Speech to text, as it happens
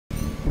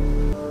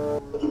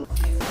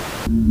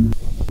In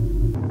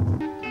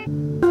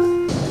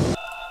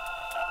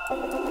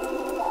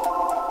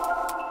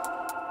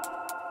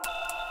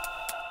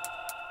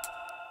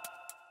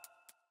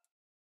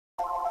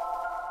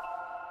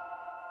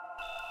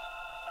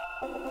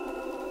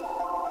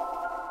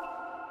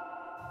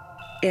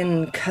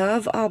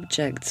Curve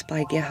Objects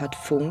by Gerhard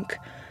Funk,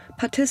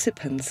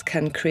 participants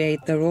can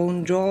create their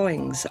own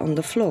drawings on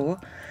the floor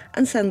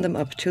and send them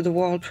up to the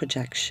wall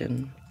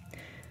projection.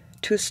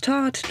 To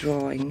start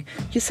drawing,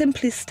 you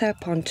simply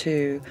step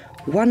onto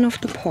one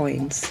of the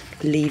points,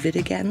 leave it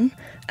again,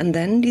 and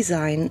then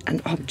design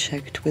an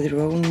object with your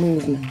own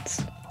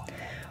movements.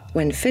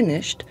 When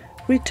finished,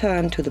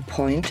 return to the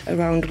point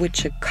around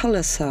which a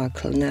color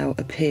circle now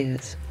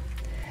appears.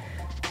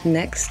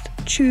 Next,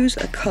 choose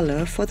a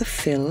color for the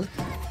fill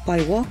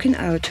by walking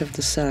out of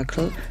the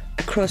circle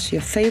across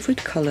your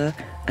favorite color,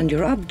 and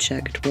your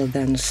object will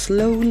then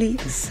slowly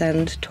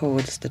ascend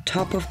towards the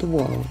top of the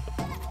wall.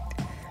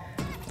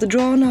 The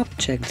drawn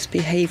objects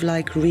behave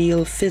like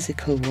real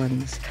physical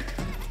ones.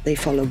 They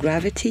follow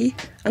gravity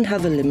and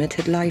have a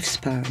limited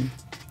lifespan.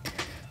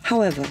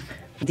 However,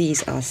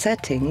 these are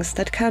settings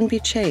that can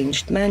be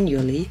changed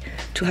manually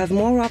to have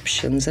more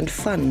options and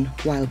fun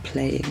while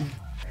playing.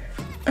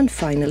 And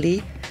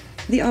finally,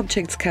 the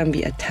objects can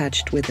be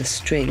attached with a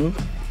string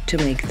to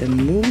make them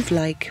move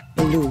like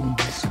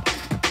balloons.